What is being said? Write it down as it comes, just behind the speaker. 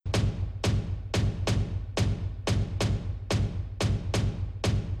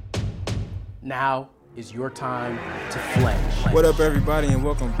Now is your time to fledge. What up, everybody, and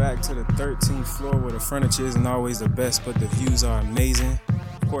welcome back to the 13th floor, where the furniture isn't always the best, but the views are amazing.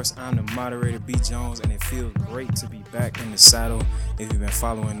 Of course, I'm the moderator, B. Jones, and it feels great to be back in the saddle. If you've been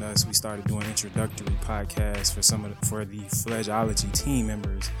following us, we started doing introductory podcasts for the Fledgeology team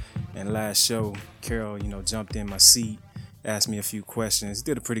members. And last show, Carol, jumped in my seat, asked me a few questions,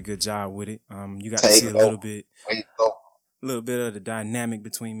 did a pretty good job with it. You got to see a little bit of the dynamic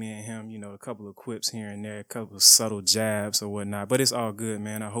between me and him, a couple of quips here and there, a couple of subtle jabs or whatnot, but it's all good,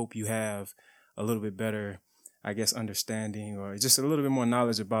 man. I hope you have a little bit better, understanding or just a little bit more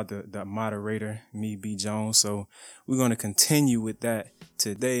knowledge about the moderator, me, B. Jones. So we're going to continue with that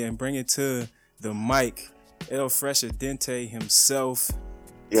today and bring it to the mic, El Fresh-Dente himself.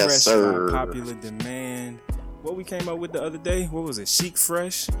 Yes, Fresh sir. By popular demand. What we came up with the other day, what was it? Chic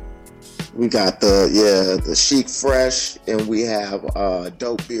Fresh? We got the Chic Fresh, and we have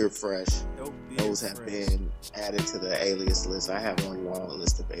Dope Beard Fresh. Those have been added to the alias list. I have a long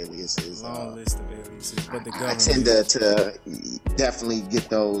list of aliases. But I tend to definitely get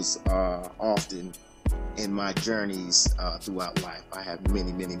those often in my journeys throughout life. I have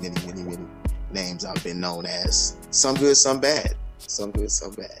many names I've been known as. Some good, some bad. Some good,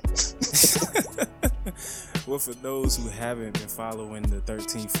 some bad. Well, for those who haven't been following the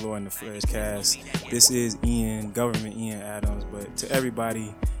 13th floor and the Fledgecast, this is Government Ian Adams, but to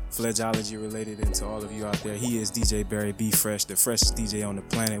everybody Fledgeology related and to all of you out there, he is DJ Barry B. Fresh, the freshest DJ on the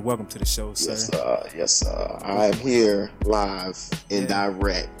planet. Welcome to the show, sir. Yes, sir. I'm here live and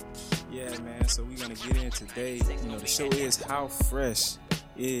direct. Yeah, man. So we're going to get in today. The show is How Fresh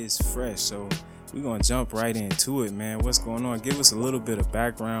is Fresh. So we're going to jump right into it, man. What's going on? Give us a little bit of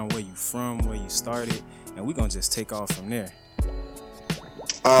background, where you from, where you started, and we're going to just take off from there.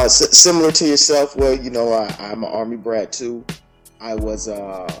 Similar to yourself, well, I'm an Army brat too. I was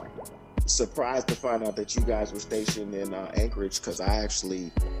surprised to find out that you guys were stationed in Anchorage, because I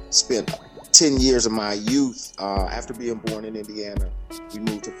actually spent 10 years of my youth after being born in Indiana. We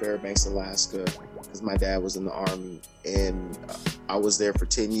moved to Fairbanks, Alaska, because my dad was in the Army, and I was there for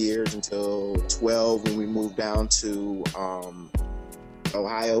 10 years until 12 when we moved down to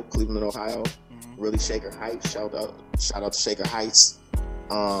Ohio, Cleveland, Ohio. Really Shaker Heights. Shout out to Shaker Heights.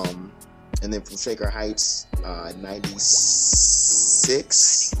 And then from Shaker Heights,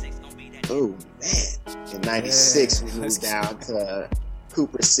 96. Oh man! In 96, we moved down to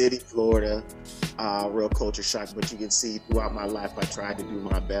Cooper City, Florida. Real culture shock, but you can see throughout my life, I tried to do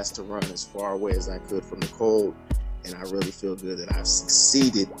my best to run as far away as I could from the cold, and I really feel good that I've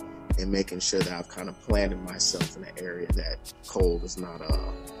succeeded in making sure that I've kind of planted myself in an area that cold is not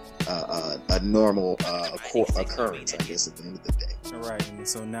a normal occurrence, I guess, at the end of the day. All right, and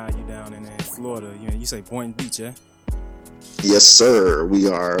so now you're down in Florida. You say Boynton Beach, yeah? Yes, sir. We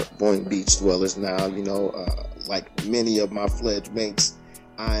are Boynton Beach dwellers now. Like many of my Fledge mates,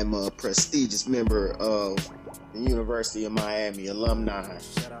 I'm a prestigious member of the University of Miami alumni.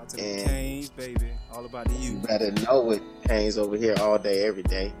 Shout out to the Canes, baby. All about the U. You better know it. Canes over here all day, every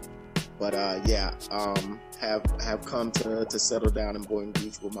day. But have come to settle down in Boynton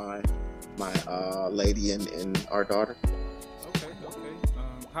Beach with my lady and our daughter. Okay.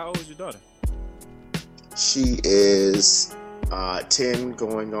 How old is your daughter? She is 10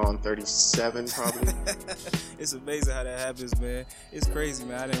 going on 37 probably. It's amazing how that happens, man. It's crazy,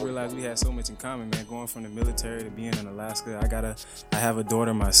 man. I didn't realize we had so much in common, man. Going from the military to being in Alaska. I have a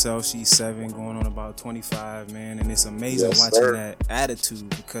daughter myself. She's 7 going on about 25, man. And it's amazing watching that attitude,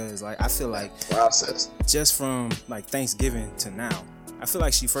 because I feel like process just from Thanksgiving to now, I feel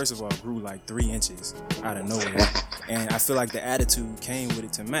like she first of all grew 3 inches out of nowhere. And I feel like the attitude came with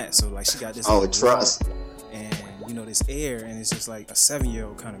it to match. So she got this trust and this air, and it's just like a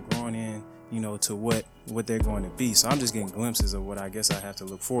 7-year-old kind of growing in, to what they're going to be. So I'm just getting glimpses of what I guess I have to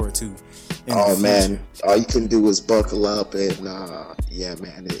look forward to. Man, all you can do is buckle up, and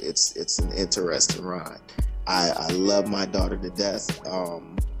man, it's an interesting ride. I love my daughter to death,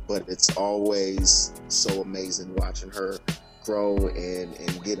 but it's always so amazing watching her grow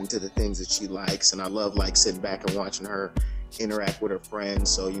and get into the things that she likes. And I love sitting back and watching her interact with her friends.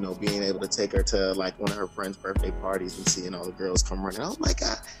 So, being able to take her to one of her friends' birthday parties and seeing all the girls come running, oh my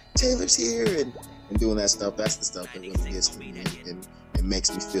God, Taylor's here, and doing that stuff. That's the stuff that really gets to me, and it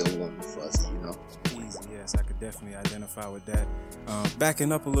makes me feel warm and fuzzy, Easy, yes, I could definitely identify with that.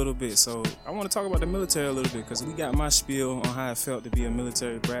 Backing up a little bit, so I want to talk about the military a little bit, because we got my spiel on how it felt to be a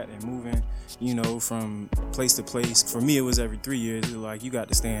military brat and moving, from place to place. For me, it was every 3 years. It was you got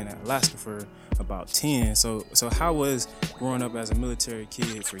to stay in Alaska for about 10. So how was growing up as a military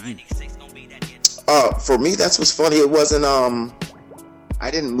kid for you? For me, that's what's funny. It wasn't I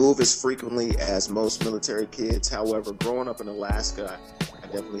didn't move as frequently as most military kids. However, growing up in Alaska, I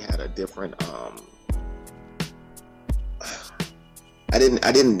definitely had a different.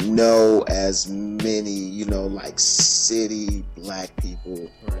 I didn't know as many, like city black people,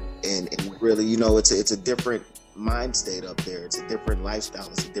 Right. and really, it's a different mind state up there. It's a different lifestyle.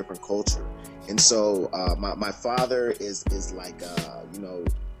 It's a different culture. And so my father is like,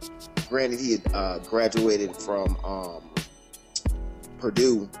 granted he had graduated from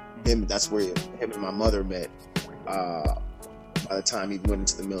Purdue. That's where him and my mother met. By the time he went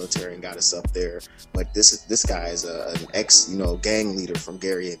into the military and got us up there, but this guy is an ex, gang leader from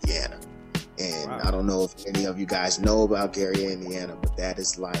Gary, Indiana. And Wow. I don't know if any of you guys know about Gary, Indiana, but that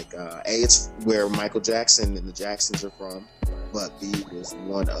is like, it's where Michael Jackson and the Jacksons are from, but B was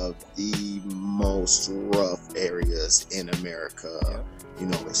one of the most rough areas in America,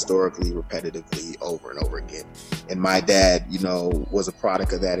 historically, repetitively, over and over again. And my dad, was a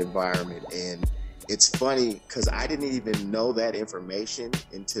product of that environment. And it's funny because I didn't even know that information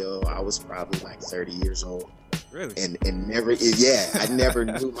until I was probably like 30 years old. Really? And never, I never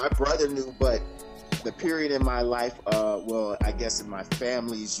knew. My brother knew, but the period in my life, I guess in my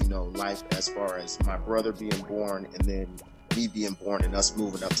family's, life, as far as my brother being born and then me being born and us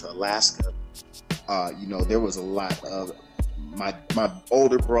moving up to Alaska, there was a lot of my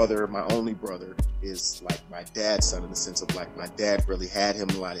older brother, my only brother, is like my dad's son in the sense of like my dad really had him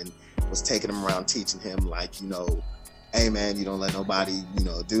a lot and was taking him around teaching him like, hey man, you don't let nobody,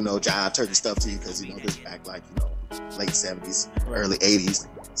 do no job, turkey stuff to you, because this back like, late 70s, early 80s.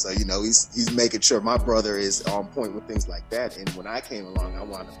 So, he's making sure my brother is on point with things like that. And when I came along, I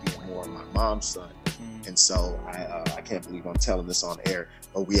wound up being more my mom's son. And so I can't believe I'm telling this on air,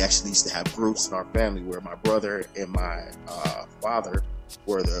 but we actually used to have groups in our family where my brother and my father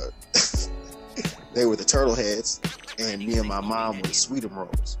were they were the turtle heads, and me and my mom were the Sweetum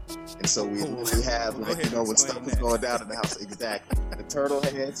rolls. And so we have, when stuff was going down in the house, exactly. The turtle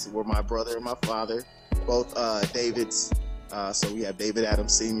heads were my brother and my father, both Davids. So we have David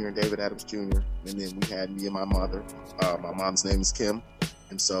Adams Sr. and David Adams Jr. And then we had me and my mother. My mom's name is Kim.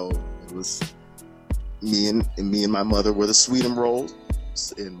 And so it was me and my mother were the Sweetum rolls.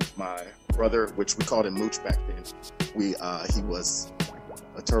 And my brother, which we called him Mooch back then, he was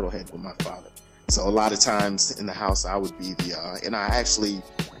a turtle head with my father. So a lot of times in the house, I would be and I actually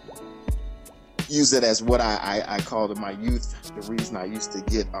use it as what I called in my youth. The reason I used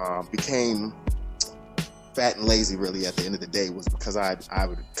to became fat and lazy really at the end of the day was because I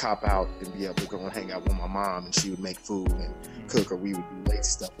would cop out and be able to go and hang out with my mom, and she would make food and cook, or we would do lazy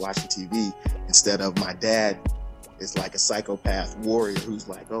stuff watching TV, instead of my dad is like a psychopath warrior who's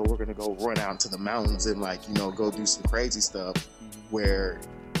like, oh, we're gonna go run out into the mountains and like, go do some crazy stuff, where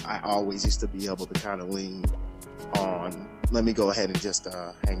I always used to be able to kind of lean on, let me go ahead and just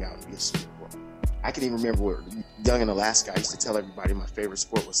hang out and be a sport. I can even remember young in Alaska, I used to tell everybody my favorite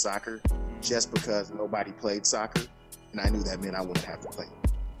sport was soccer, just because nobody played soccer, and I knew that meant I wouldn't have to play.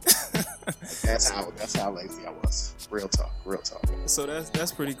 That's how lazy I was. Real talk. So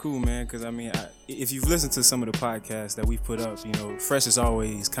that's pretty cool, man. Because if you've listened to some of the podcasts that we've put up, Fresh has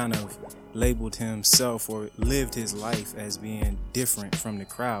always kind of labeled himself or lived his life as being different from the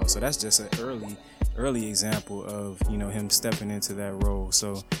crowd. So that's just an early example of him stepping into that role.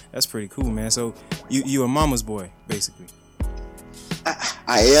 So that's pretty cool, man. So you a mama's boy, basically.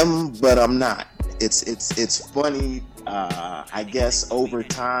 I am, but I'm not. It's funny. I guess over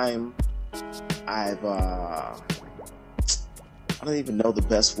time, I don't even know the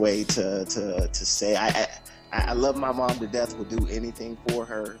best way to say. I love my mom to death. Will do anything for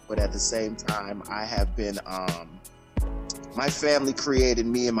her, but at the same time, I have been. My family created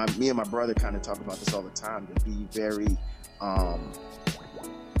me and my brother kind of talk about this all the time, to be very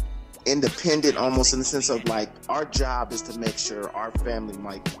independent, almost in the sense of like, our job is to make sure our family,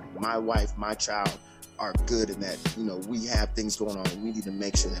 like my wife, my child, are good, and that we have things going on, and we need to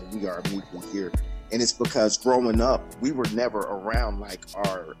make sure that we are immediately here. And it's because growing up, we were never around like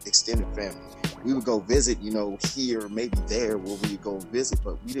our extended family. We would go visit, here, maybe there, where we would go visit,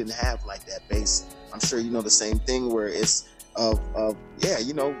 but we didn't have like that base. I'm sure the same thing, where it's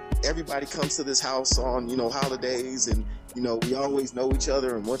everybody comes to this house on holidays, and we always know each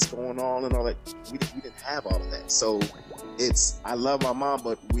other and what's going on and all that. We didn't have all of that. So I love my mom,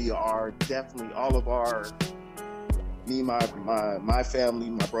 but we are definitely, all of our, me, my family,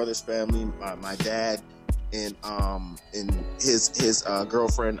 my brother's family, my dad, and his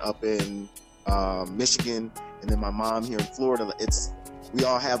girlfriend up in Michigan, and then my mom here in Florida. We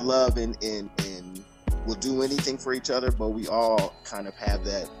all have love and we'll do anything for each other, but we all kind of have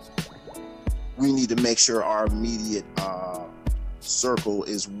that. We need to make sure our immediate circle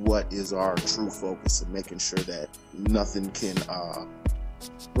is what is our true focus, and making sure that nothing can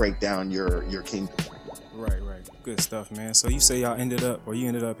break down your kingdom. Right. Good stuff, man. So you say you ended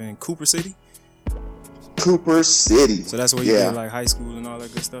up in Cooper City? Cooper City. So that's where you did like high school and all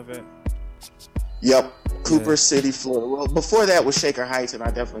that good stuff at? Yep. Cooper City, Florida. Well, before that was Shaker Heights, and I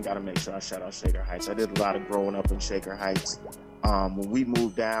definitely got to make sure I shout out Shaker Heights. I did a lot of growing up in Shaker Heights. When we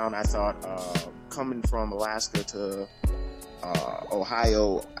moved down, I thought coming from Alaska to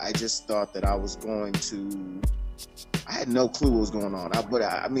Ohio, I just thought that I was going to. I had no clue what was going on. But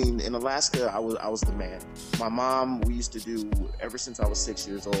I mean, in Alaska, I was the man. My mom, we used to do, ever since I was 6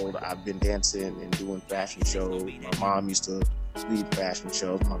 years old, I've been dancing and doing fashion shows. My mom used to lead fashion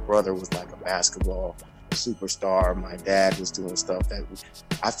shows. My brother was like a basketball superstar. My dad was doing stuff that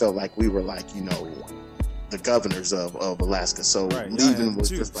I felt like we were like, the governors of Alaska. So leaving was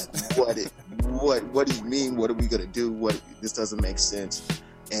just like, what do you mean? What are we going to do? This doesn't make sense.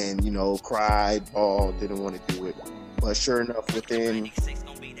 And, cried, bawled, didn't want to do it. But sure enough, within,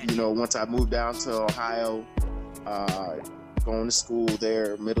 once I moved down to Ohio, going to school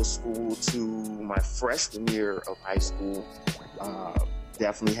there, middle school to my freshman year of high school,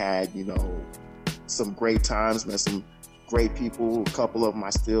 definitely had, some great times, met some great people. A couple of them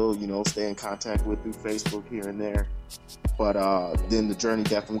I still, stay in contact with through Facebook here and there. But then the journey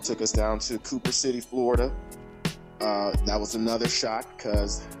definitely took us down to Cooper City, Florida. That was another shock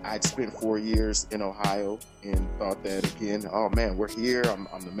because I'd spent 4 years in Ohio and thought that again, oh man, we're here.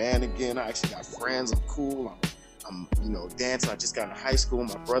 I'm the man again. I actually got friends. I'm cool. I'm dancing. I just got into high school.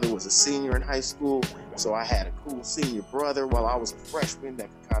 My brother was a senior in high school, so I had a cool senior brother while I was a freshman that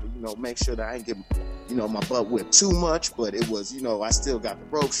could kind of, make sure that I didn't get, my butt whipped too much, but it was, I still got the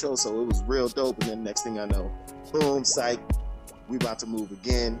rope show, so it was real dope. And then next thing I know, boom, psych, we about to move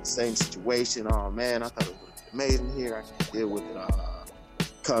again. Same situation. Oh man, I thought it was amazing here. I could deal with it.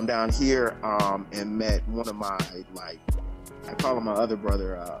 Come down here and met one of my, I call him my other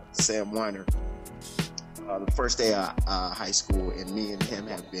brother, Sam Weiner. The first day of high school, and me and him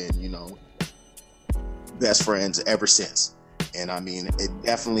have been, best friends ever since. And I mean, it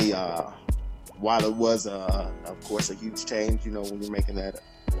definitely, while it was, of course, a huge change, when you're making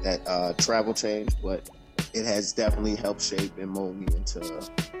that travel change, but it has definitely helped shape and mold me into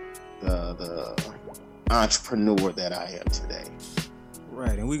the entrepreneur that I am today.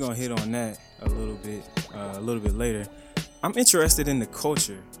 Right, and we're gonna hit on that a little bit later. I'm interested in the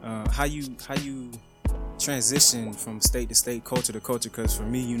culture, how you transition from state to state, culture to culture, because for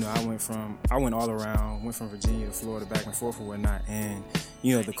me, I went all around, went from Virginia to Florida, back and forth and whatnot, and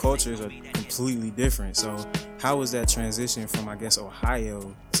the cultures are completely different. So how was that transition from, I guess,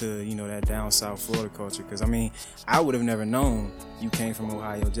 Ohio to that down south Florida culture? Because I mean, I would have never known you came from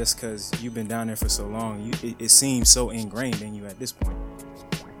Ohio just because you've been down there for so long. It seems so ingrained in you at this point.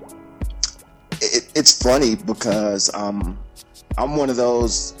 It's funny because I'm one of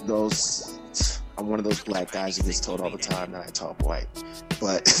those black guys who gets told all the time that I talk white.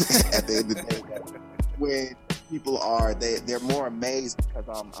 But at the end of the day, when people are, they're more amazed because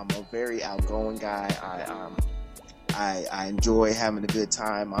I'm a very outgoing guy. I enjoy having a good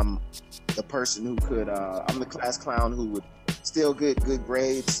time. I'm the person who could, I'm the class clown who would still get good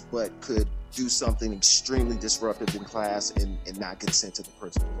grades, but could do something extremely disruptive in class and not get sent to the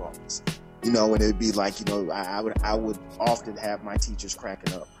principal's office. And it'd be like, I would often have my teachers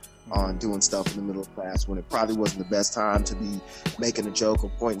cracking up on doing stuff in the middle of class when it probably wasn't the best time to be making a joke or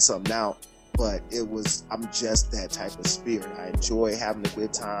pointing something out. But I'm just that type of spirit. I enjoy having a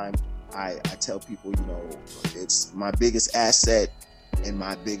good time. I tell people, it's my biggest asset and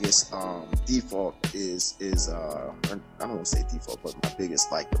my biggest default is I don't want to say default, but my biggest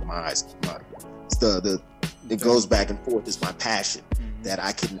it goes back and forth is my passion. That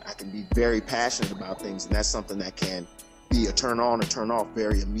I can be very passionate about things, and that's something that can be a turn on or turn off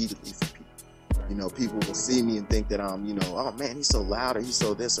very immediately for people. People will see me and think that I'm, oh man, he's so loud, or he's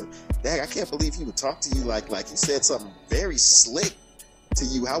so this, or dang, I can't believe he would talk to you like he said something very slick to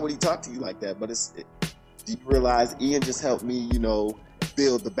you. How would he talk to you like that? But do you realize Ian just helped me,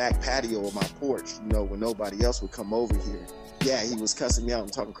 build the back patio of my porch, when nobody else would come over here. Yeah, he was cussing me out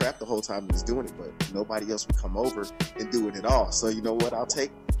and talking crap the whole time he was doing it, but nobody else would come over and do it at all. So you know what? I'll take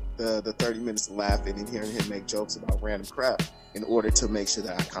the 30 minutes of laughing and hearing him make jokes about random crap in order to make sure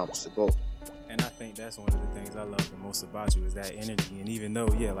that I accomplish the goal. And I think that's one of the things I love the most about you is that energy. And even though,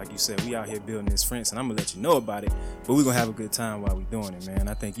 like you said, we out here building this friends, and I'm gonna let you know about it, but we're gonna have a good time while we're doing it, man.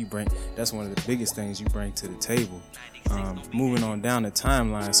 I think that's one of the biggest things you bring to the table. Moving on down the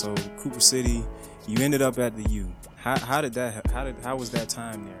timeline, so Cooper City, you ended up at the U. How was that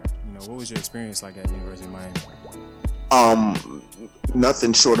time there? What was your experience like at University of Miami?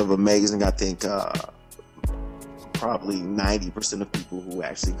 Nothing short of amazing. I think probably 90% of people who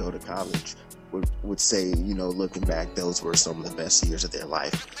actually go to college would say, you know, looking back, those were some of the best years of their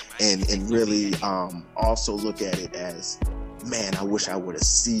life, and really also look at it as, man, I wish I would have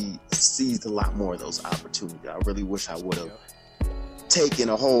seized a lot more of those opportunities. I really wish I would have taken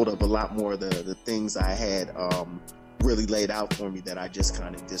a hold of a lot more of the things I had really laid out for me that I just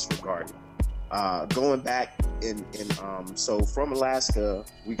kind of disregarded. Going back so from Alaska,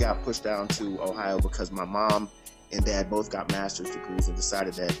 we got pushed down to Ohio because my mom and dad both got master's degrees and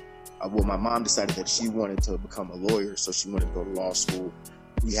decided that, my mom decided that she wanted to become a lawyer, so she wanted to go to law school.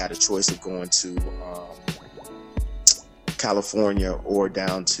 We had a choice of going to California or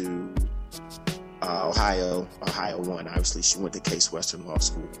down to Ohio won. Obviously, she went to Case Western Law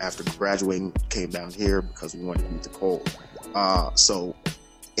School. After graduating, came down here because we wanted to beat the cold. So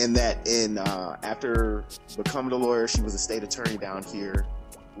after becoming a lawyer, she was a state attorney down here.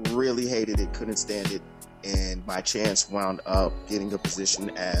 Really hated it, couldn't stand it, and by chance wound up getting a position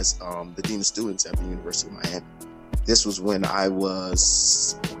as the dean of students at the University of Miami. This was when I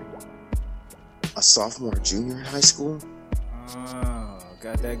was a sophomore, junior in high school. Oh,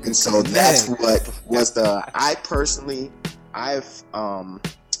 got that good. And so that's what was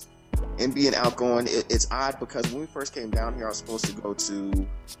and being outgoing, it's odd because when we first came down here, I was supposed to go to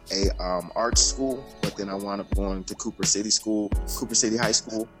a art school, but then I wound up going to Cooper City High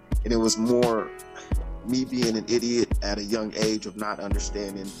School, and it was more me being an idiot at a young age of not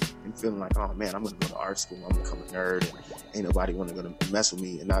understanding and feeling like, oh man, I'm gonna go to art school, I'm gonna become a nerd, and ain't nobody gonna mess with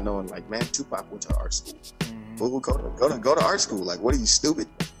me, and not knowing like, man, Tupac went to art school. Well, go to art school. Like, what are you, stupid?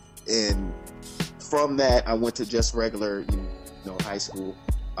 And from that, I went to just regular, high school.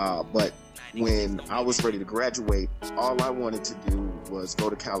 But when I was ready to graduate, all I wanted to do was go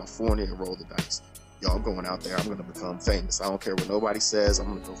to California and roll the dice. Yo, I'm going out there. I'm going to become famous. I don't care what nobody says. I'm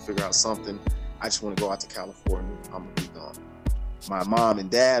going to go figure out something. I just want to go out to California. I'm going to be gone. My mom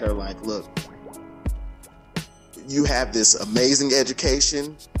and dad are like, look, you have this amazing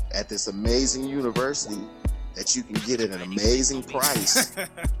education at this amazing university that you can get at an amazing price.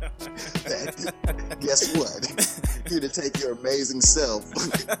 Guess what? You're to take your amazing self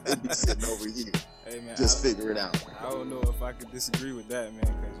and be sitting over here. Hey man, figure it out. I don't know if I could disagree with that, man,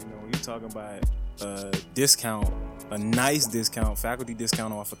 because when you're talking about a discount, a nice discount, faculty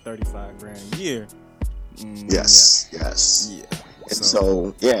discount off of $35,000 a year. Yes. Yeah. And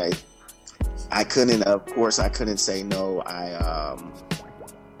so I couldn't say no.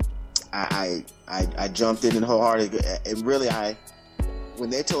 I jumped in and wholeheartedly, and really, when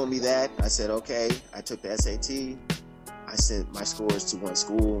they told me that, I said, okay. I took the SAT. I sent my scores to one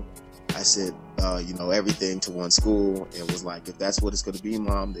school. I said, everything to one school, and was like, if that's what it's going to be,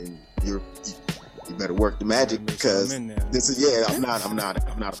 Mom, then you better work the magic, because this is I'm not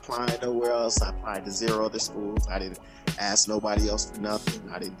applying nowhere else. I applied to 0 other schools. I didn't ask nobody else for nothing.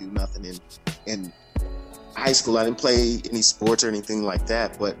 I didn't do nothing in high school. I didn't play any sports or anything like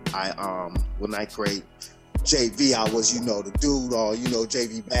that, but when ninth grade JV, I was, the dude, or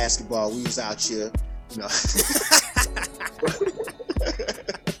JV basketball. We was out here,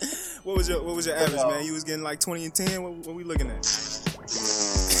 What was your average, man? You was getting like 20 and 10. What we looking at?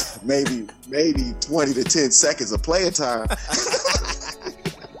 Maybe 20 to 10 seconds of playing time.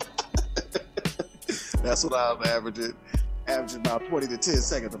 That's what I was averaging about 20 to 10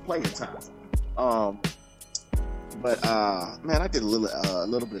 seconds of playing time. But man, I did a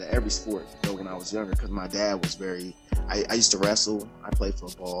little bit of every sport though when I was younger, because my dad was very. I used to wrestle. I played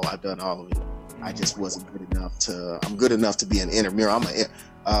football. I've done all of it. I just wasn't good enough to. I'm good enough to be an intramural. I'm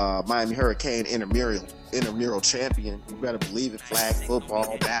a Miami Hurricane intramural champion. You better believe it. Flag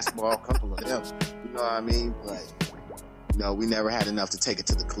football, basketball, a couple of them. You know what I mean? But we never had enough to take it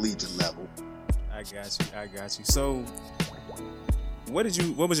to the collegiate level. I got you. So, what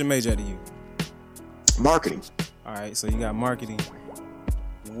was your major at the U? Marketing. All right, so you got marketing.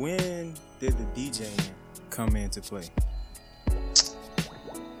 When did the DJing come into play?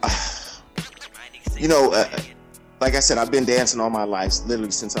 Like I said, I've been dancing all my life.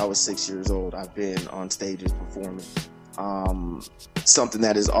 Literally since I was 6 years old, I've been on stages performing. Something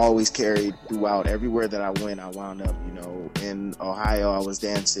that is always carried throughout. Everywhere that I went, I wound up, in Ohio, I was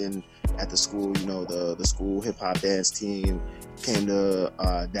dancing at the school, the school hip hop dance team. Came to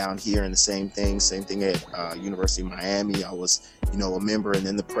down here, and the same thing at University of Miami. I was, a member and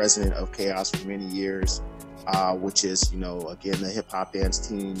then the president of Chaos for many years, which is, again, the hip hop dance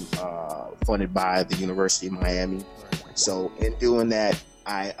team funded by the University of Miami. So in doing that,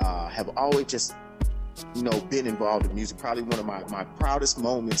 I have always just been involved in music. Probably one of my proudest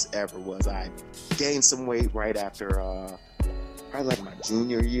moments ever was I gained some weight right after probably like my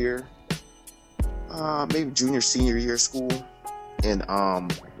junior year, maybe junior, senior year of school. And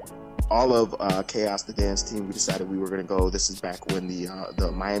all of Chaos, the dance team, we decided we were going to go. This is back when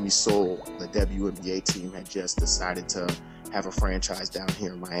the Miami Soul, the WNBA team, had just decided to have a franchise down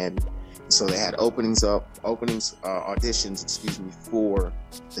here in Miami. So they had auditions, for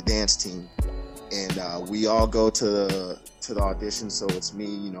the dance team. And we all go to the audition. So it's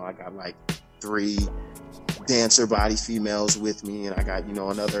me, I got like 3 dancer body females with me, and I got,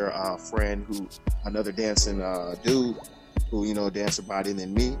 another friend another dancing dude who, dancer body, and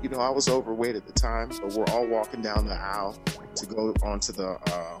then me. I was overweight at the time, but we're all walking down the aisle to go onto the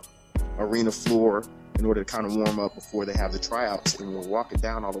arena floor in order to kind of warm up before they have the tryouts. And we're walking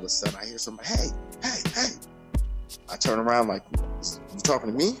down, all of a sudden I hear somebody, hey. I turn around like, you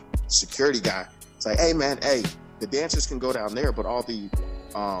talking to me? Security guy. It's like, hey man, the dancers can go down there, but all the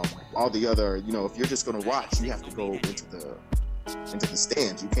other, if you're just gonna watch, you have to go into the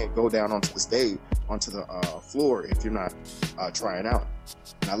stands. You can't go down onto the stage, onto the floor if you're not trying out.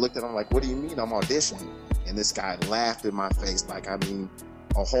 And I looked at him like, what do you mean I'm auditioning? And this guy laughed in my face, like, a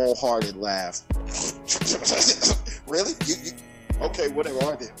wholehearted laugh. Really? You okay, whatever,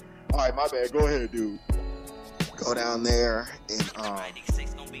 all right then. All right, my bad, go ahead, dude. Go down there and,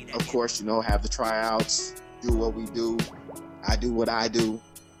 of course, have the tryouts, do what we do. I do what I do.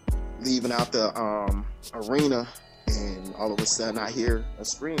 Leaving out the arena, and all of a sudden I hear a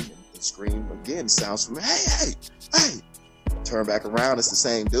scream. The scream again sounds from me. Hey! Turn back around, it's the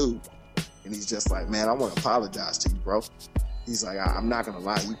same dude. And he's just like, man, I want to apologize to you, bro. He's like, I'm not gonna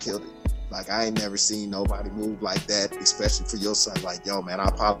lie, you killed it. Like, I ain't never seen nobody move like that, especially for your son. Like, yo, man, I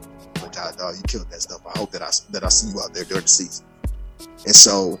apologize, dog. You killed that stuff. I hope that I see you out there during the season. And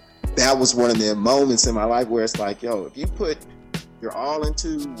so that was one of the moments in my life where it's like, yo, if you put your all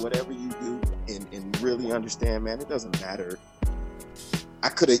into whatever you do and really understand, man, it doesn't matter. I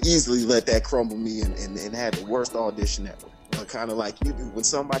could have easily let that crumble me and had the worst audition ever. Kind of like you do when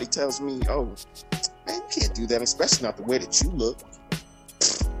somebody tells me, oh, man, you can't do that, especially not the way that you look.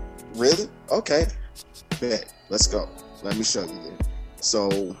 Really? Okay. Bet. Let's go. Let me show you then.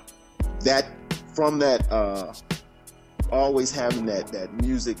 So from that always having that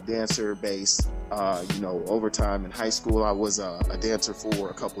music dancer base, over time in high school, I was a dancer for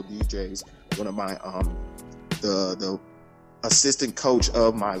a couple DJs. One of my the assistant coach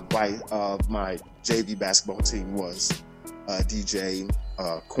of my JV basketball team was DJ,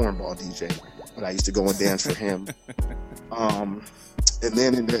 cornball DJ, but I used to go and dance for him. And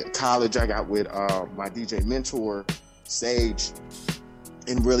then in college, I got with my DJ mentor, Sage,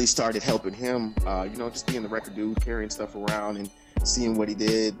 and really started helping him, just being the record dude, carrying stuff around and seeing what he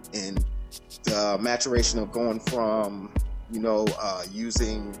did, and the maturation of going from,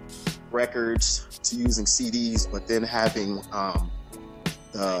 using records to using CDs, but then having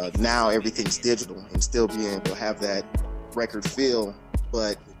now everything's digital and still being able to have that record feel,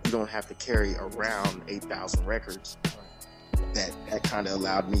 but you don't have to carry around 8,000 records. That kind of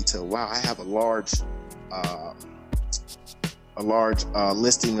allowed me to, I have a large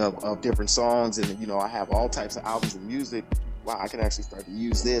listing of different songs, and I have all types of albums of music. Wow, I can actually start to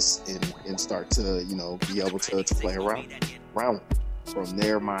use this and start to be able to play around. From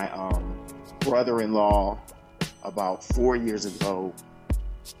there, my brother-in-law, about 4 years ago,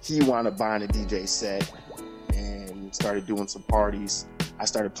 he wound up buying a DJ set and started doing some parties. I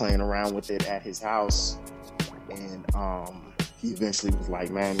started playing around with it at his house, and he eventually was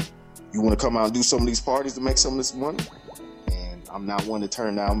like, man, you want to come out and do some of these parties to make some of this money? And I'm not one to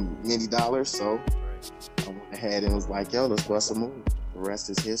turn down many dollars, so I went ahead and was like, yo, let's bust a move. The rest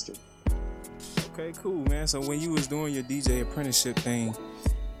is history. Okay, cool, man. So when you was doing your DJ apprenticeship thing,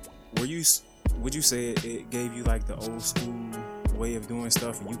 would you say it gave you like the old school way of doing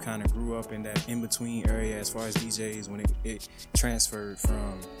stuff, and you kind of grew up in that in-between area as far as DJs when it transferred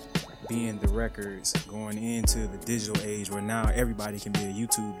from being the records going into the digital age where now everybody can be a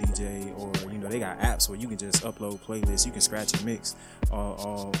YouTube DJ, or they got apps where you can just upload playlists, you can scratch and mix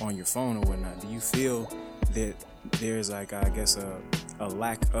all on your phone or whatnot? Do you feel that there's like, I guess, a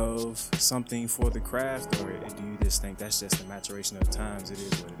lack of something for the craft, or do you just think that's just the maturation of the times, it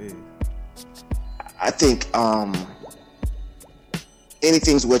is what it is? I think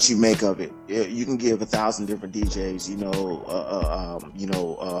anything's what you make of it. You can give 1,000 different DJs,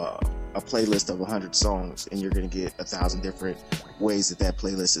 a playlist of 100 songs, and you're going to get 1,000 different ways that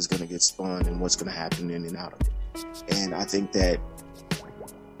playlist is going to get spun and what's going to happen in and out of it. And I think that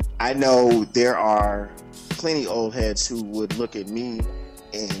I know there are plenty old heads who would look at me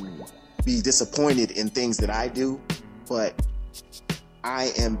and be disappointed in things that I do, but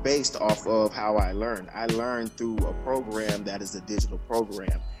I am based off of how I learn. I learn through a program that is a digital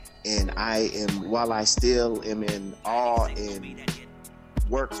program. And while I still am in awe and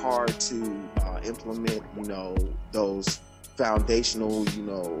work hard to implement, those foundational,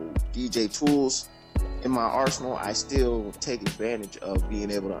 DJ tools in my arsenal, I still take advantage of being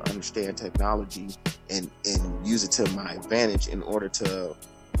able to understand technology and use it to my advantage in order to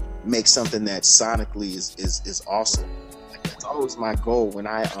make something that sonically is awesome. That's always my goal. When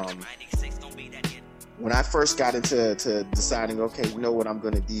I first got into deciding, okay, you know what, I'm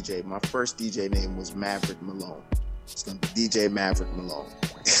going to DJ. My first DJ name was Maverick Malone. It's going to be DJ Maverick Malone.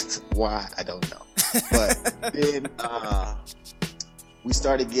 Why? I don't know. But then we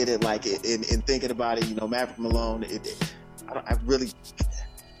started getting like in thinking about it. Maverick Malone. I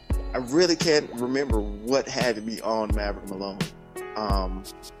really can't remember what had me on Maverick Malone. I'm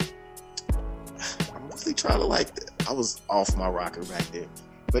really trying to I was off my rocker back there.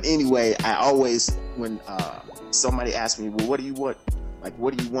 But anyway, I always, when somebody asked me, well, what do you want? Like,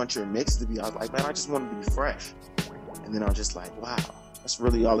 what do you want your mix to be? I was like, man, I just want it to be fresh. And then I was just like, wow, that's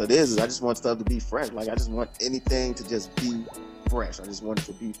really all it is I just want stuff to be fresh. Like, I just want anything to just be fresh. I just want it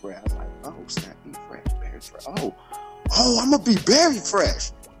to be fresh. I was like, oh, snap, be fresh, very fresh. Oh, I'm going to be very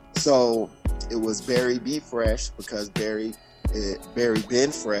fresh. So it was Barry Be Fresh because Barry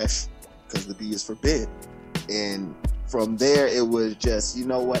been fresh because the B is for Ben. And from there, it was just, you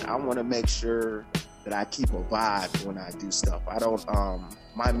know what? I want to make sure that I keep a vibe when I do stuff. I don't,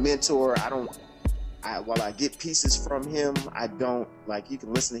 my mentor, while I get pieces from him, I don't, like, you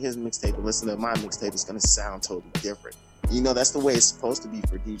can listen to his mixtape and listen to my mixtape, it's going to sound totally different. That's the way it's supposed to be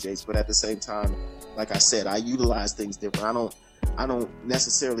for DJs. But at the same time, like I said, I utilize things different. I don't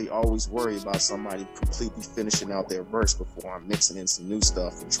necessarily always worry about somebody completely finishing out their verse before I'm mixing in some new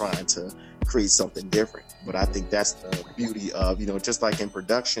stuff and trying to create something different. But I think that's the beauty of, just like in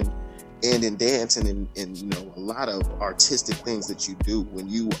production and in dance and in a lot of artistic things that you do, when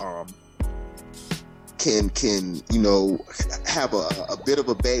you can have a bit of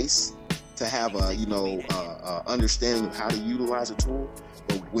a base to have a understanding of how to utilize a tool,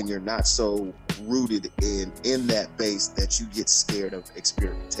 but when you're not so rooted in that base that you get scared of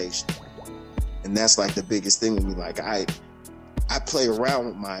experimentation. And that's like the biggest thing with me. Like I play around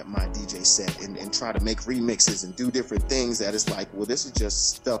with my DJ set and try to make remixes and do different things that it's like, well, this is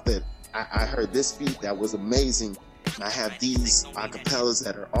just stuff that I heard this beat that was amazing, and I have these acapellas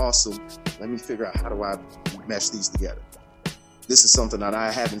that are awesome. Let me figure out how do I mesh these together. This is something that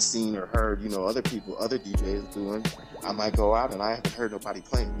I haven't seen or heard, other DJs doing. I might go out and I haven't heard nobody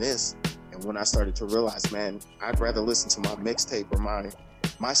playing this. And when I started to realize, man, I'd rather listen to my mixtape or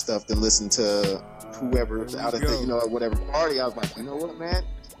my stuff than listen to whoever out of the, whatever party. I was like, you know what, man?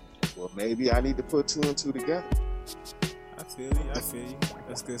 Well, maybe I need to put two and two together. I feel you.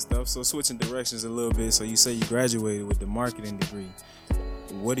 That's good stuff. So switching directions a little bit. So you say you graduated with the marketing degree.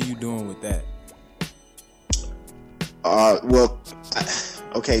 What are you doing with that?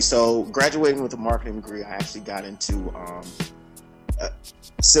 Okay, so graduating with a marketing degree, I actually got into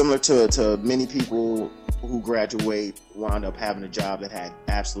similar to many people who graduate wind up having a job that had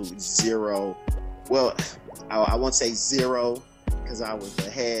absolutely zero. Well, I won't say zero because I was the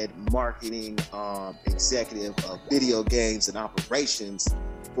head marketing executive of video games and operations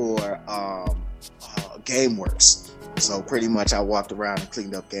for GameWorks. So pretty much I walked around and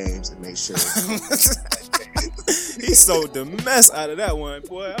cleaned up games and made sure. He sold the mess out of that one,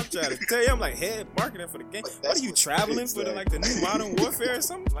 boy. I'm trying to tell you, I'm like head marketing for the game. What are you traveling for the new Modern Warfare or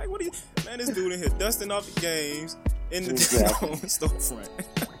something? Like, what are you, man? This dude in here dusting off the games in the storefront.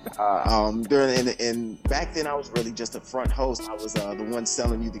 And back then I was really just a front host. I was the one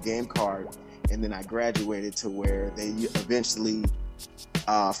selling you the game card, and then I graduated to where they eventually,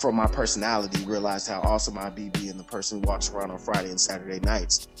 from my personality, realized how awesome I'd be being the person who walks around on Friday and Saturday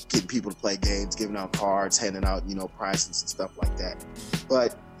nights, getting people to play games, giving out cards, handing out, prizes and stuff like that.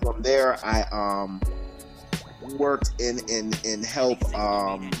 But from there, I worked and helped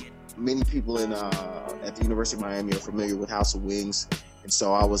many people at the University of Miami are familiar with House of Wings. And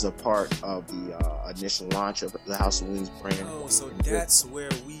so I was a part of the initial launch of the House of Wings brand. Oh, so that's where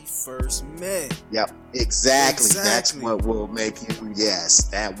we first met. Yep, exactly. That's what will make you, yes,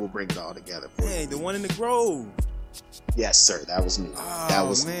 that will bring it all together. Hey, the one in the Grove. Yes, sir, that was me. Oh, that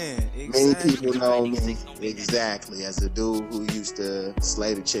was man, me. Many people know me exactly as the dude who used to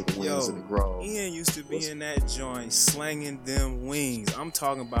slay the chicken wings in the Grove. Ian used to be in that joint slanging them wings. I'm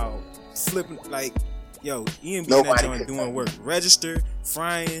talking about flipping, like, Ian be in that joint doing work. Register,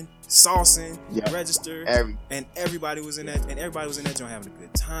 frying, saucing, Yep. register, Every and everybody was in that joint having a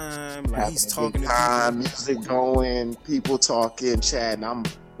good time. Like having he's a talking good to time, people. music going, people talking, chatting. I'm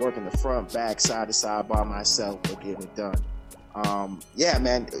working the front, back, side to side by myself, but getting it done. Yeah,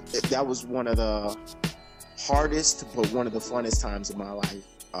 man, that was one of the hardest, but one of the funnest times of my life.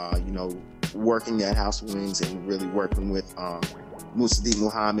 Working at House of Wings and really working with Musaddiq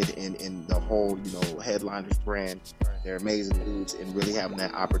Muhammad and the whole, Headliners brand. They're amazing dudes, and really having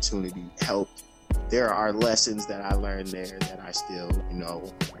that opportunity helped. There are lessons that I learned there that I still,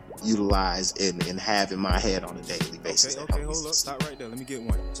 utilize and have in my head on a daily basis. Okay, hold up. Stop right there. Let me get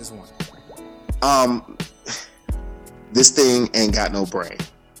one. Just one. This thing ain't got no brain.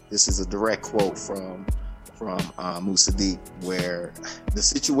 This is a direct quote from Musaddiq, where the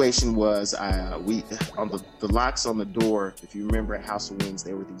situation was we on the locks on the door. If you remember at House of Wings,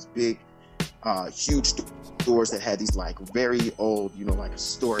 there were these big, huge doors that had these like very old, like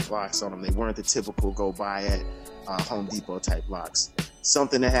historic locks on them. They weren't the typical go buy at Home Depot type locks.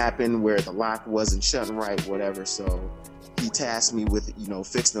 Something that happened where the lock wasn't shutting right, whatever. So he tasked me with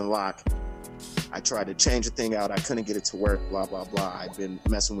fixing the lock. I tried to change the thing out. I couldn't get it to work, blah, blah, blah. I'd been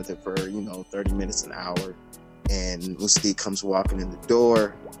messing with it for, 30 minutes, an hour. And Musaddiq comes walking in the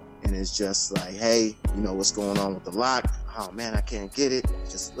door and is just like, hey, what's going on with the lock? Oh, man, I can't get it.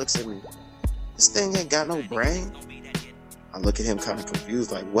 Just looks at me. This thing ain't got no brain. I look at him kind of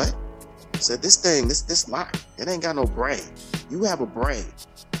confused, like, what? I said, this thing, this lock, it ain't got no brain. You have a brain.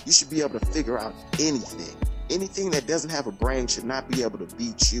 You should be able to figure out anything. Anything that doesn't have a brain should not be able to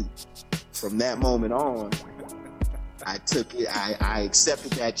beat you. From that moment on, I took it. I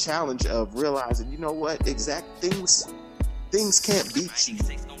accepted that challenge of realizing, what? Exact things can't beat you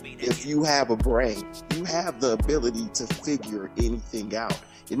if you have a brain. You have the ability to figure anything out.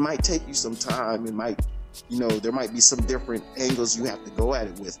 It might take you some time. It might, there might be some different angles you have to go at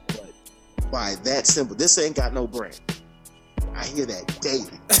it with. But by that simple, this ain't got no brain. I hear that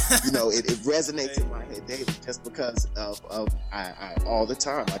daily. It resonates in my head daily just because of I all the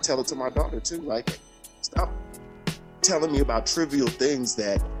time. I tell it to my daughter too. Like, stop telling me about trivial things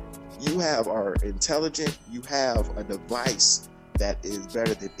that you are intelligent. You have a device that is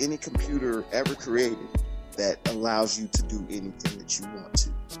better than any computer ever created that allows you to do anything that you want to.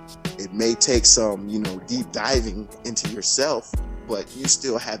 It may take some, deep diving into yourself, but you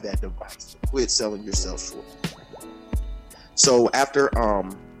still have that device. Quit selling yourself short. So after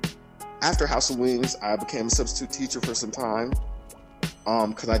House of Wings, I became a substitute teacher for some time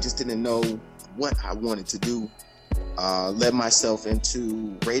because I just didn't know what I wanted to do. Led myself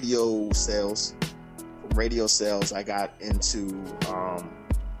into radio sales. From radio sales, I got into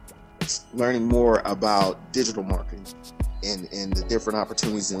learning more about digital marketing and the different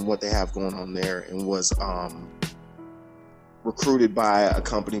opportunities and what they have going on there, and was recruited by a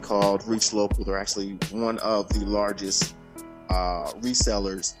company called Reach Local. They're actually one of the largest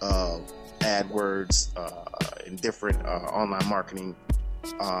resellers of AdWords and different online marketing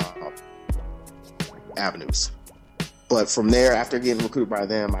avenues. But from there, after getting recruited by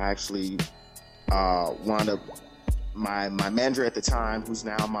them, I actually wound up, my manager at the time, who's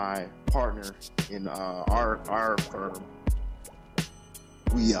now my partner in our firm,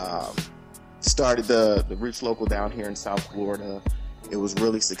 we started the Reach Local down here in South Florida. It was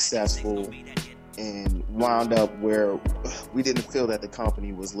really successful, and wound up where we didn't feel that the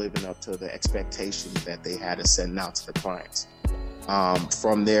company was living up to the expectations that they had us sending out to the clients.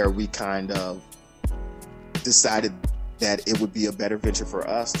 From there, we kind of decided that it would be a better venture for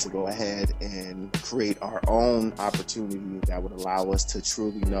us to go ahead and create our own opportunity that would allow us to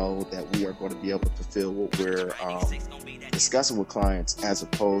truly know that we are going to be able to fulfill what we're discussing with clients, as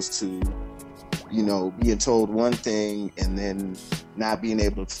opposed to, being told one thing and then not being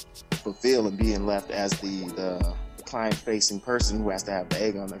able to fulfill and being left as the client-facing person who has to have the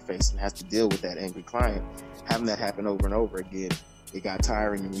egg on their face and has to deal with that angry client. Having that happen over and over again, it got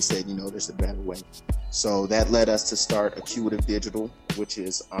tiring, and we said, there's a better way. So that led us to start Acuitive Digital, which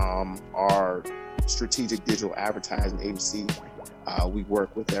is our strategic digital advertising agency. We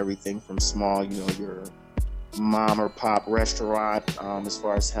work with everything from small, your mom or pop restaurant, as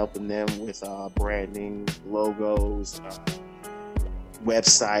far as helping them with branding, logos,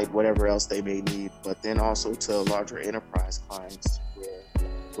 website, whatever else they may need, but then also to larger enterprise clients where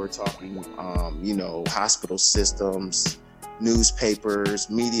we're talking, hospital systems, newspapers,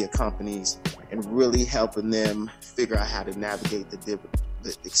 media companies, and really helping them figure out how to navigate the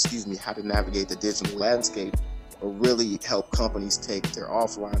digital landscape, or really help companies take their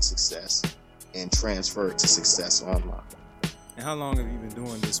offline success and transfer it to success online. And how long have you been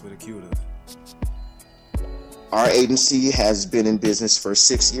doing this with Acuitive? Our agency has been in business for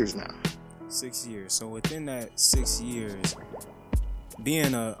 6 years now. 6 years. So within that 6 years,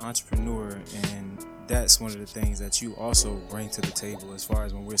 being an entrepreneur, and that's one of the things that you also bring to the table as far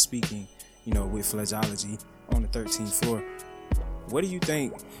as when we're speaking, with Fledgeology on the 13th floor. What do you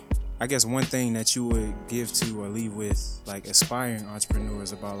think, I guess one thing that you would give to or leave with like aspiring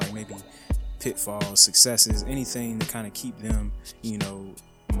entrepreneurs about like maybe pitfalls, successes, anything to kind of keep them,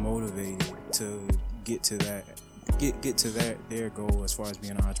 motivated to get to their goal as far as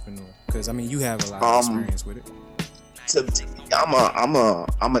being an entrepreneur? Because I mean, you have a lot of experience with it.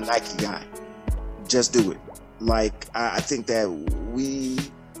 I'm a Nike guy. Just do it. Like I think that we,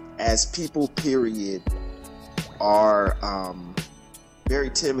 as people, period, are very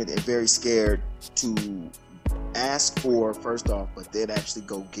timid and very scared to ask for, first off, but then actually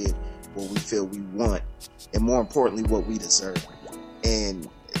go get what we feel we want, and more importantly, what we deserve. And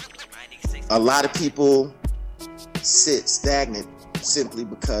a lot of people sit stagnant simply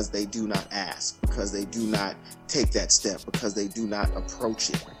because they do not ask, because they do not take that step, because they do not approach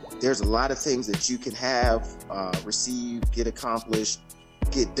it. There's a lot of things that you can have, receive, get accomplished,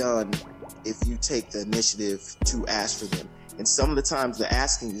 get done if you take the initiative to ask for them. And some of the times the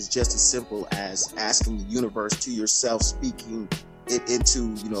asking is just as simple as asking the universe to yourself, speaking it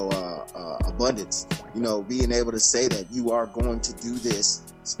into, abundance. Being able to say that you are going to do this,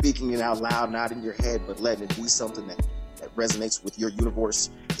 speaking it out loud, not in your head, but letting it be something that resonates with your universe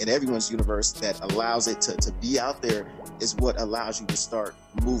and everyone's universe, that allows it to be out there, is what allows you to start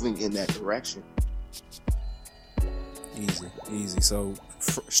moving in that direction. Easy. So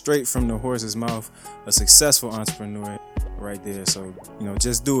straight from the horse's mouth, a successful entrepreneur right there. So,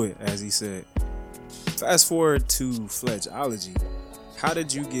 just do it, as he said. Fast forward to Fledgeology. How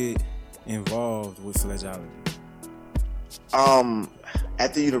did you get involved with Fledgeology?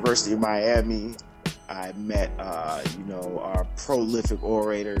 At the University of Miami, I met, our prolific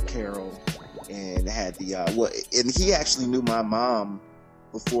orator, Carol, and had and he actually knew my mom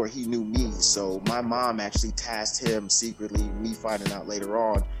before he knew me. So my mom actually tasked him secretly, me finding out later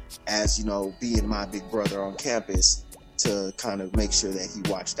on, as, being my big brother on campus, to kind of make sure that he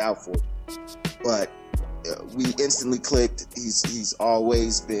watched out for me. But we instantly clicked. He's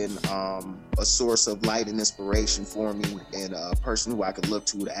always been a source of light and inspiration for me, and a person who I could look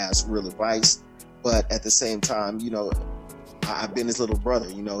to ask real advice. But at the same time, I've been his little brother.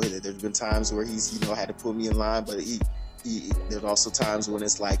 There's been times where he's had to put me in line, but there's also times when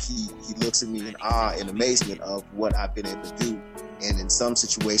it's like he looks at me in awe and amazement of what I've been able to do, and in some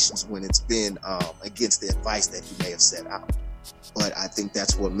situations when it's been against the advice that he may have set out. But I think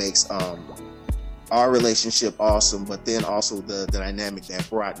that's what makes our relationship awesome, but then also the dynamic that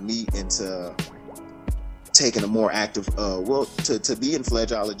brought me into taking a more active to be in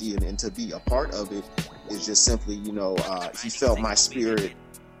Fledgeology and to be a part of it, is just simply he felt my spirit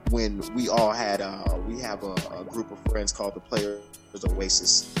when we all had we have a group of friends called the Players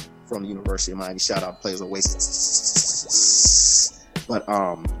Oasis from the University of Miami. Shout out Players Oasis. But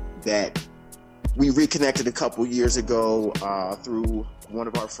that we reconnected a couple years ago through one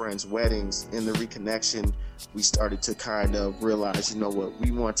of our friends' weddings. In the reconnection, we started to kind of realize,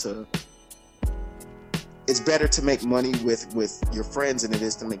 we want to. It's better to make money with your friends than it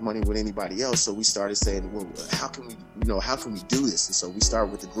is to make money with anybody else. So we started saying, well, how can we do this? And so we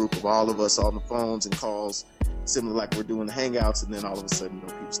started with a group of all of us on the phones and calls, similar like we're doing the hangouts. And then all of a sudden,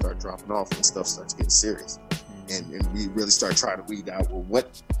 people start dropping off and stuff starts getting serious. And we really start trying to weed out, well,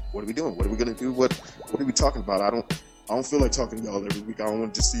 what are we doing? What are we going to do? What are we talking about? I don't feel like talking to y'all every week. I don't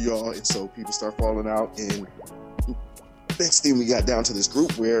want to just see y'all. And so people start falling out. And next thing we got down to this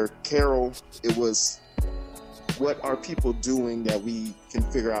group where Carol, it was, what are people doing that we can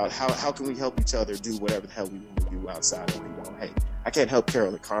figure out? How can we help each other do whatever the hell we want to do outside of, hey, I can't help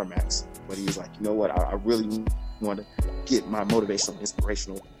Carol at CarMax. But he was like, you know what? I really want to get my motivational,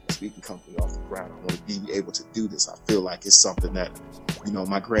 inspirational speaking company off the ground. I want to be able to do this. I feel like it's something that,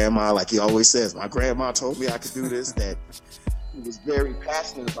 my grandma, like he always says, my grandma told me I could do this, that he was very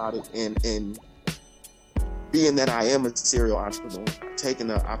passionate about it. And being that I am a serial entrepreneur, I've taken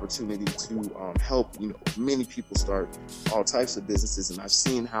the opportunity to help, many people start all types of businesses, and I've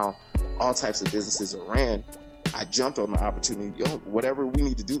seen how all types of businesses are ran. I jumped on the opportunity. Whatever we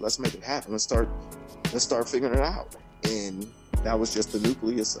need to do, let's make it happen. Let's start figuring it out. And that was just the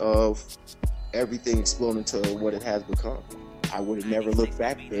nucleus of everything exploding to what it has become. I would have never looked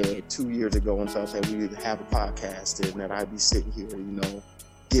back 2 years ago and thought that we would have a podcast and that I'd be sitting here,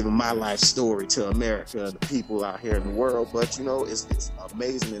 giving my life story to America, the people out here in the world. But it's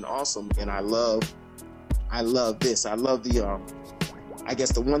amazing and awesome, and I love this. I love the I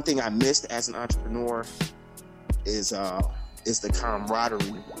guess the one thing I missed as an entrepreneur is the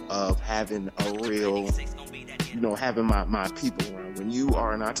camaraderie of having a real, having my people around. When you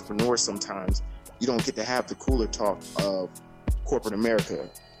are an entrepreneur, sometimes you don't get to have the cooler talk of corporate America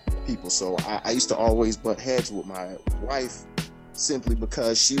people. So I used to always butt heads with my wife simply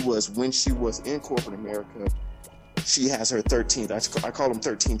because when she was in corporate America, she has her 13th, I call them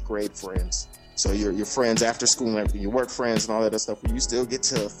 13th grade friends. So your friends after school and everything, your work friends and all that other stuff, where you still get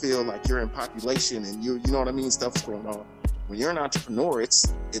to feel like you're in population and you know what I mean, stuff's going on. When you're an entrepreneur, it's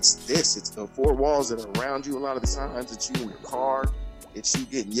the four walls that are around you a lot of the times. It's you in your car. It's you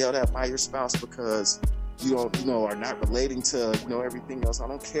getting yelled at by your spouse because you are not relating to, everything else. I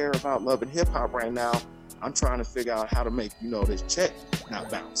don't care about love and hip hop right now. I'm trying to figure out how to make, this check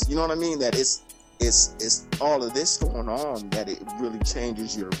not bounce. You know what I mean? That it's all of this going on that it really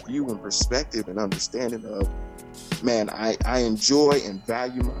changes your view and perspective and understanding of, man, I enjoy and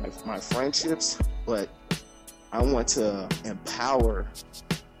value my friendships, but I want to empower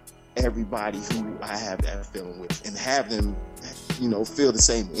everybody who I have that feeling with and have them, feel the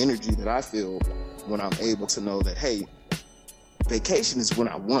same energy that I feel when I'm able to know that, hey, vacation is when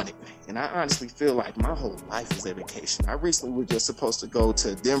I want it. And I honestly feel like my whole life is a vacation. I recently was just supposed to go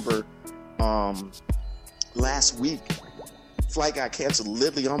to Denver last week. Flight got canceled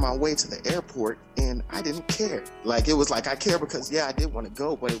literally on my way to the airport, and I didn't care. Like, it was like I care because, I did want to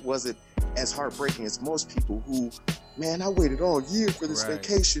go, but it wasn't as heartbreaking as most people who, man, I waited all year for this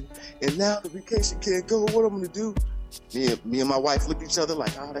vacation, and now the vacation can't go. What I'm going to do? Me and my wife looked at each other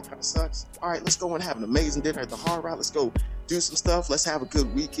like, oh, that kind of sucks. All right, let's go and have an amazing dinner at the Hard Rock. Let's go do some stuff. Let's have a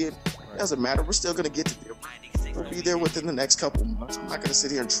good weekend. It doesn't matter. We're still going to get to Denver. We'll be there within the next couple months. I'm not going to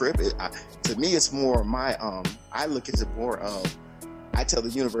sit here and trip. To me, it's more I look at it more of, I tell the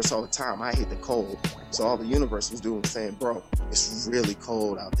universe all the time, I hate the cold. So all the universe was doing was saying, bro, it's really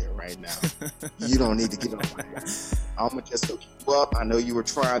cold out there right now. You don't need to get on my ass. I'm going to just hook you up. I know you were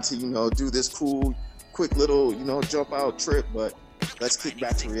trying to, do this cool, quick little, jump out trip, but let's kick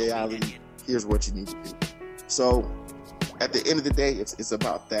back to reality. Here's what you need to do. So at the end of the day, it's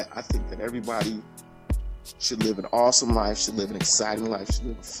about that. I think that everybody should live an awesome life, should live an exciting life, should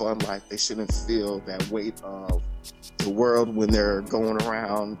live a fun life. They shouldn't feel that weight of the world when they're going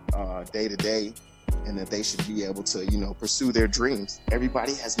around day to day, and that they should be able to, pursue their dreams.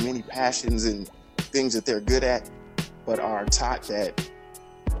 Everybody has many passions and things that they're good at, but are taught that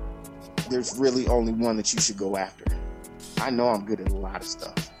there's really only one that you should go after. I know I'm good at a lot of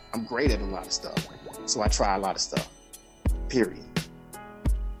stuff. I'm great at a lot of stuff. So I try a lot of stuff. Period.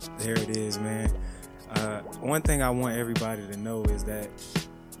 There it is, man. One thing I want everybody to know is that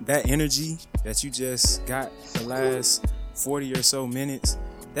energy that you just got the last 40 or so minutes,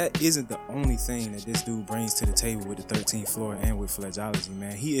 that isn't the only thing that this dude brings to the table with the 13th floor and with Fledgeology,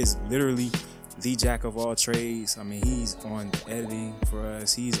 man. He is literally the jack of all trades. I mean, he's on the editing for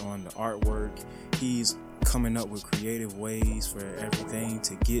us. He's on the artwork. He's coming up with creative ways for everything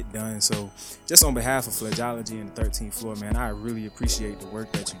to get done. So just on behalf of Fledgeology and the 13th floor, man, I really appreciate the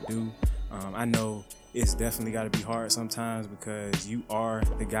work that you do. I know it's definitely got to be hard sometimes because you are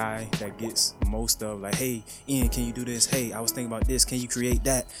the guy that gets most of, like, hey, Ian, can you do this? Hey, I was thinking about this. Can you create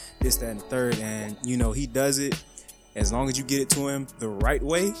that? This, that, and the third. And, he does it as long as you get it to him the right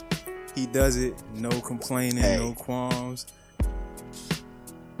way. He does it, no complaining, no qualms.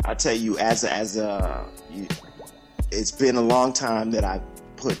 I tell you, it's been a long time that I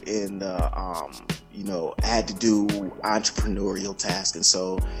put in the, had to do entrepreneurial tasks. And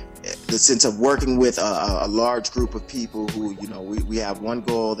so the sense of working with a large group of people who, we have one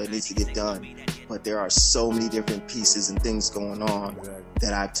goal that needs to get done, but there are so many different pieces and things going on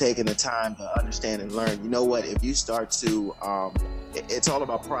that I've taken the time to understand and learn. You know what? If you start to, it's all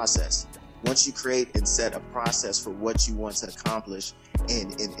about process. Once you create and set a process for what you want to accomplish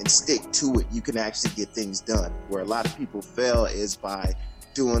and stick to it, you can actually get things done. Where a lot of people fail is by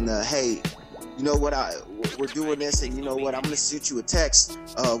doing the, hey, you know what, we're doing this, and you know what, I'm going to shoot you a text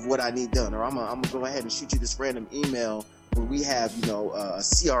of what I need done, or I'm going to go ahead and shoot you this random email where we have, a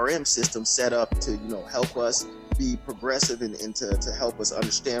CRM system set up to, help us be progressive and to help us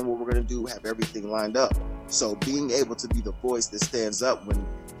understand what we're going to do, have everything lined up. So being able to be the voice that stands up when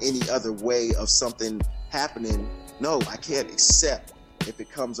any other way of something happening, no, I can't accept if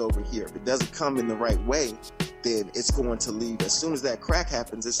it comes over here. If it doesn't come in the right way, then it's going to leave. As soon as that crack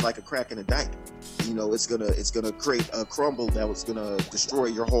happens, it's like a crack in a dike. It's gonna create a crumble that was gonna destroy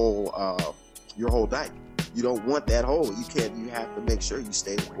your whole dike. You don't want that hole. You have to make sure you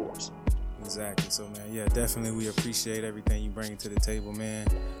stay the course. Exactly. So, man, yeah, definitely we appreciate everything you bring to the table, man.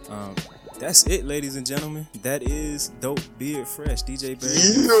 That's it, ladies and gentlemen. That is Dope Beard Fresh. DJ Barry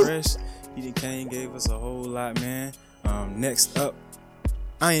Beard Fresh. He done came, gave us a whole lot, man. Next up,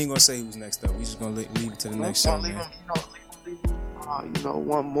 I ain't gonna say who's next up. We just gonna leave it to the next show, man.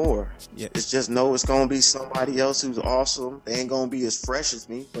 One more. Yeah. It's just know it's gonna be somebody else who's awesome. They ain't gonna be as fresh as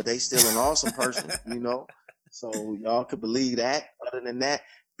me, but they still an awesome person, So y'all could believe that. Other than that,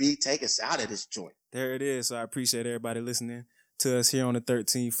 take us out of this joint. There it is. So I appreciate everybody listening to us here on the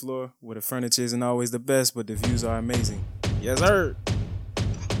 13th floor, where the furniture isn't always the best, but the views are amazing. Yes, sir.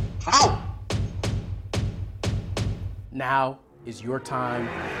 Out. Now is your time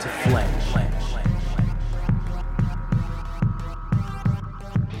to fledge.